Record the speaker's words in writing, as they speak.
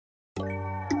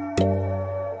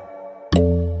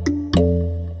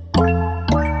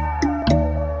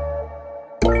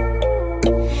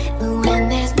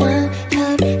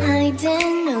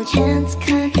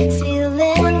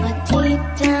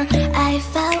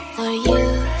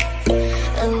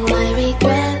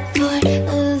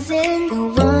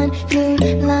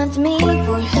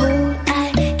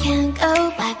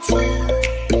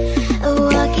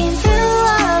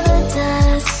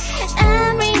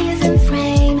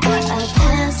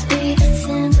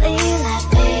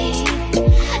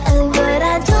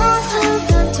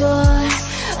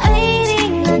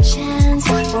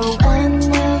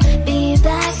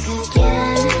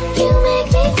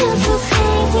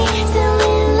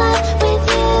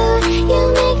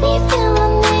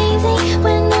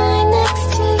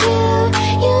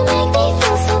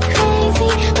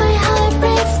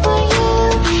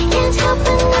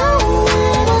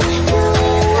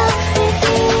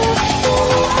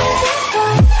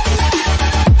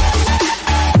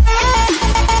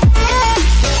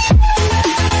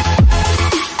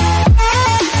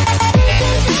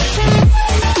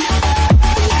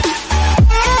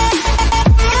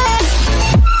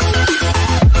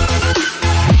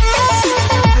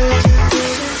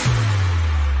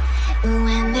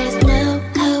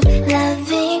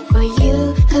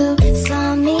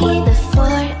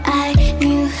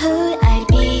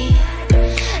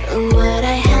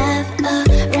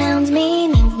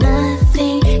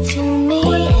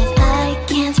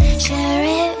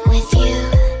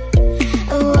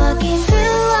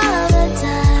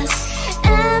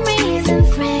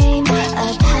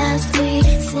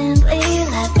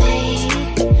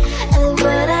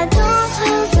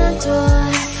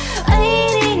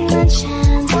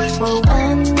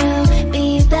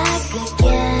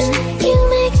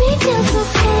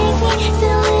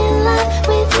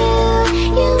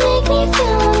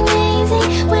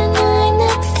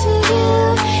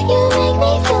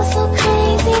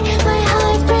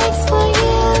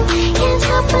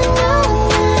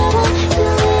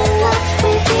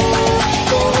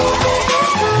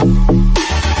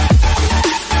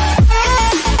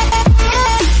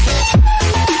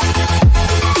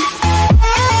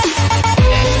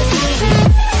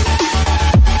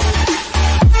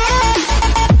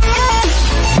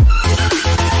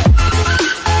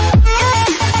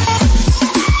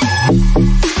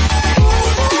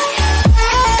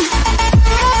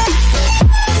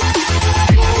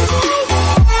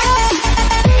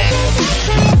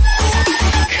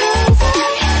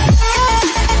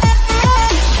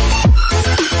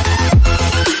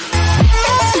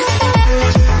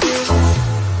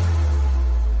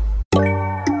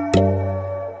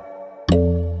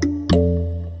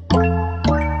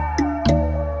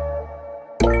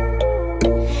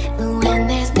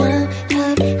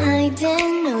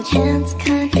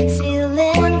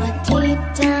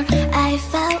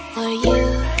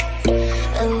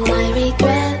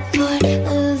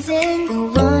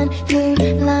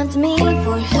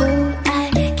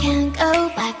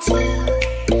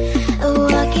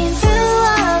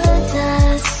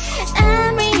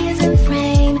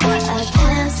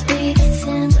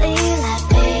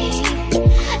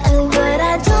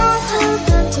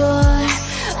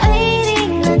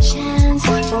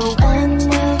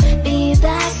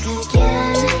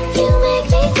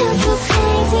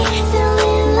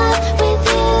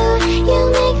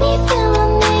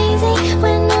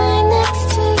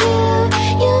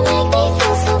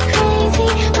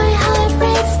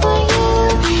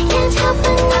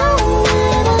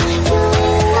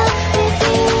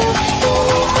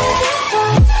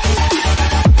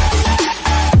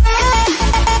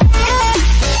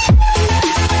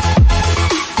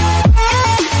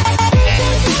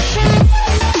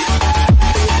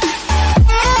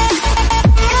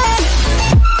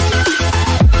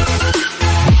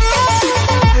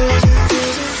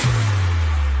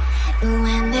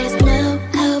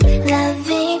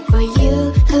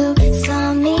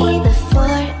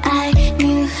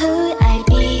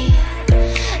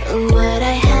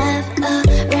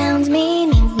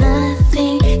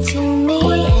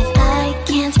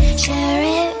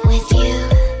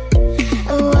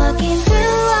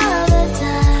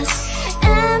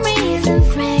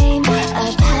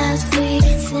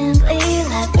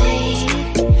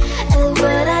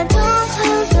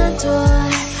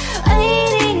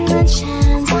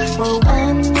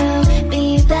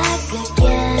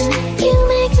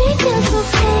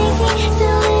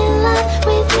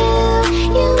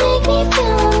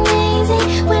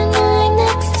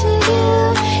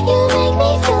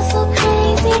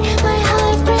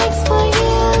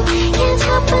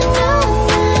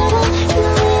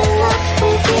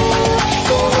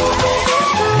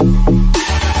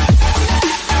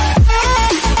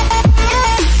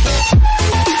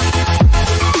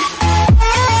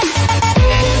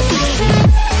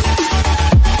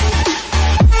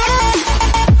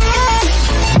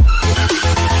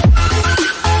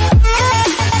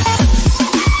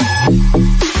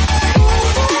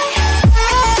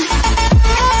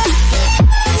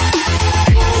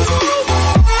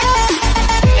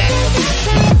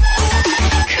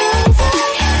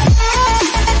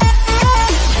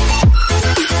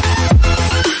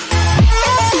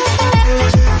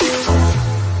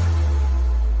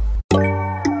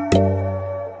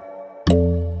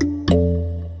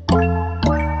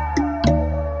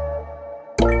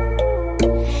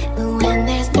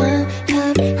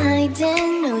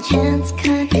chance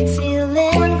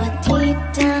concealing what deep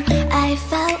down I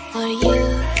felt for you.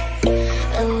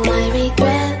 Oh, I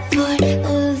regret for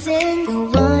losing the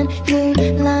one who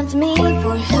loved me,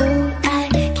 for who I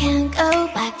can't go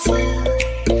back to.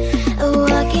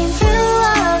 Walking through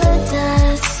all the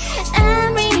dust and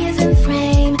reason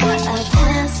frame, a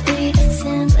past we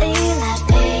simply let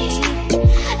fade.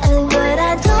 But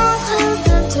I don't close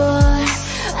the door,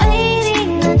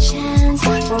 waiting a chance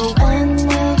for when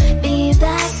we'll be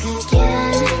back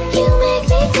again. You make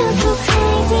me feel so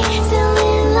crazy, still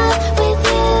in love with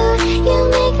you. You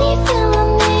make me feel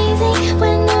amazing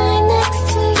when I'm next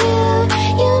to you.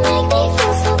 You make me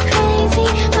feel so crazy,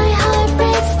 my heart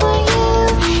breaks for you.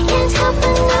 Can't help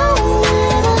but know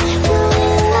that I'm still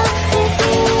in love with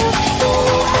you. You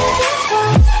make me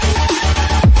feel so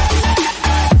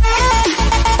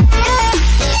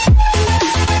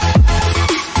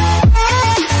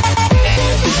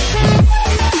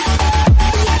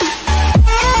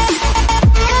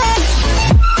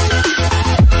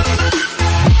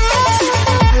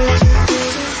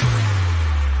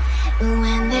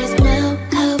when there's no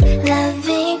hope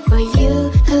loving for you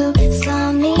who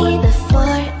saw me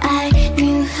before I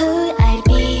knew who I'd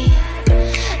be.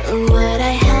 What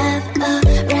I have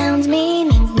around me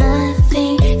means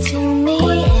nothing to me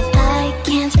if I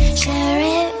can't share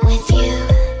it with you.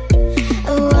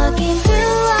 Walking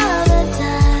through all the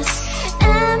dust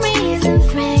and reason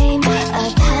frame, a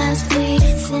past we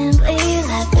simply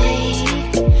let fade.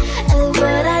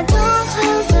 But I don't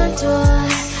close the door,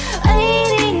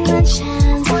 waiting a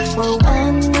chance for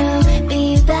when we'll be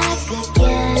back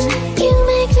again. You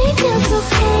make me feel so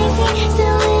crazy,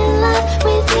 still in love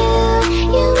with you.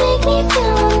 You make me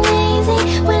feel amazing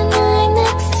when I'm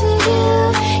next to you.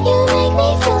 You make me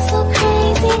feel so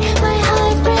crazy, my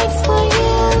heart breaks for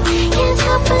you. Can't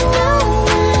help but know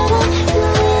that I'm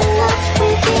still in love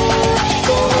with you.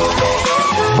 You make me feel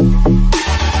so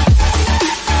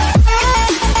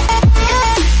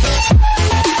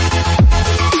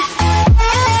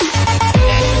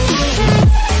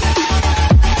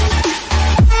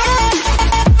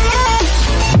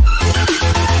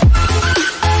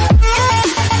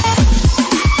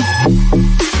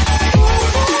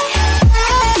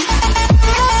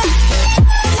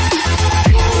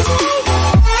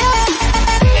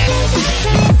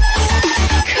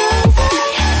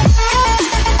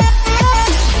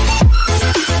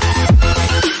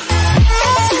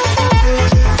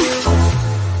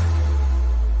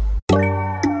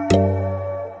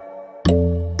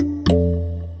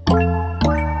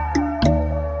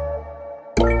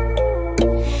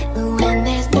when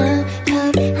there's no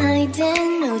hope hiding,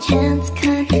 no chance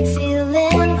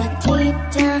concealing what deep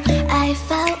down I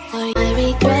felt for you. I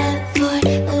regret for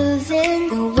losing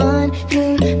the one who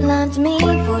loved me,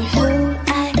 for who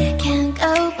I can't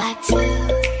go back to.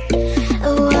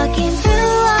 Walking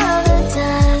through all the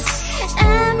dust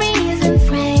and reason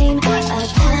frame, a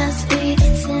past we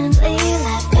simply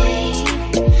let fade.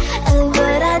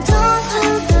 But I don't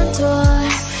close the door,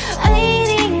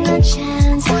 waiting a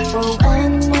chance for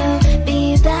when we'll be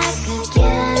back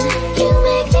again. You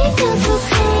make me feel so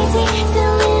crazy,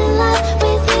 still in love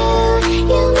with you.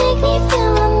 You make me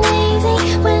feel amazing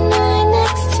when I'm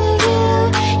next to you.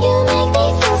 You make me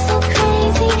feel so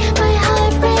crazy, my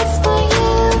heart breaks for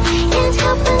you. Can't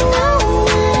help but know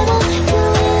that I'm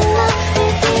still in love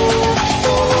with you.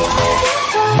 You make me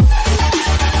feel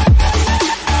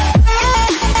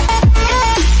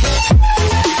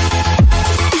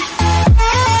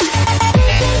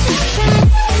so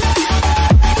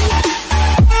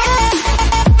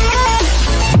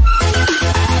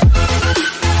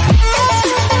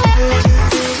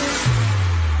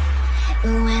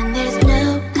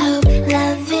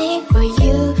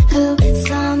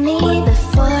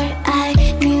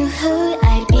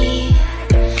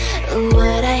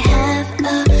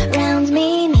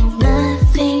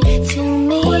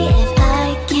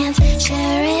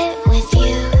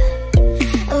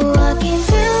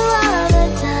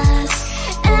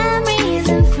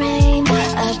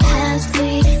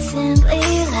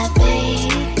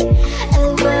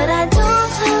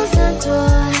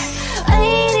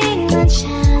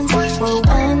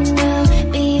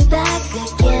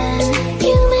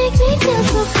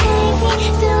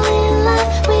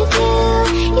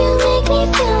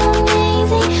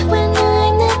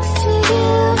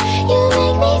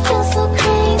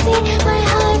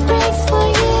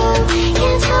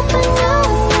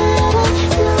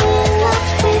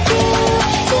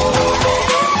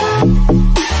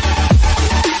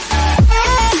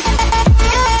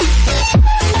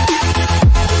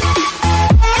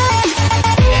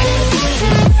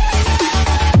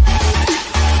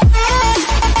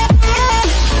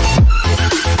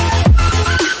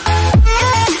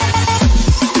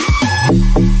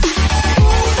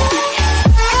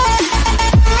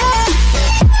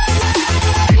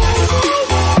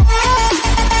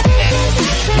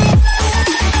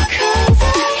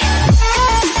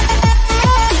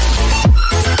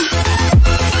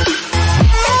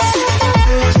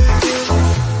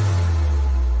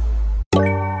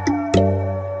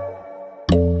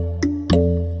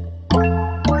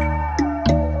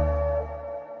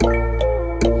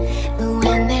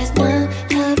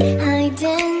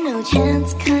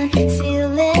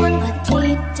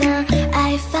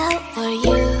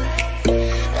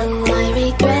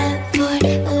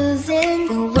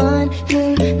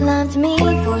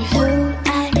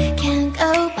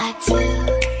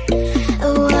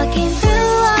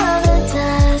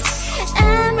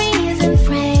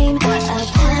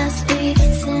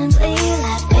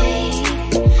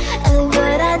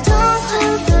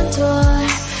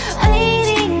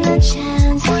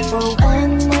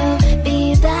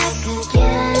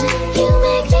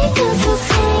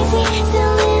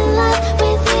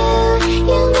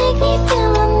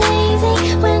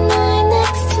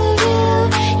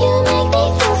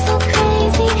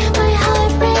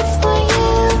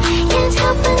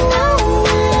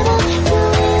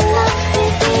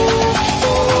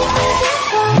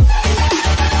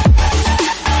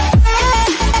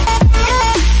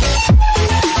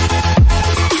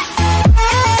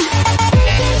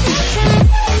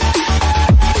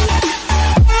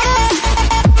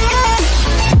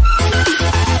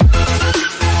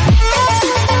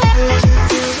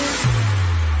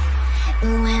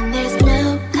When there's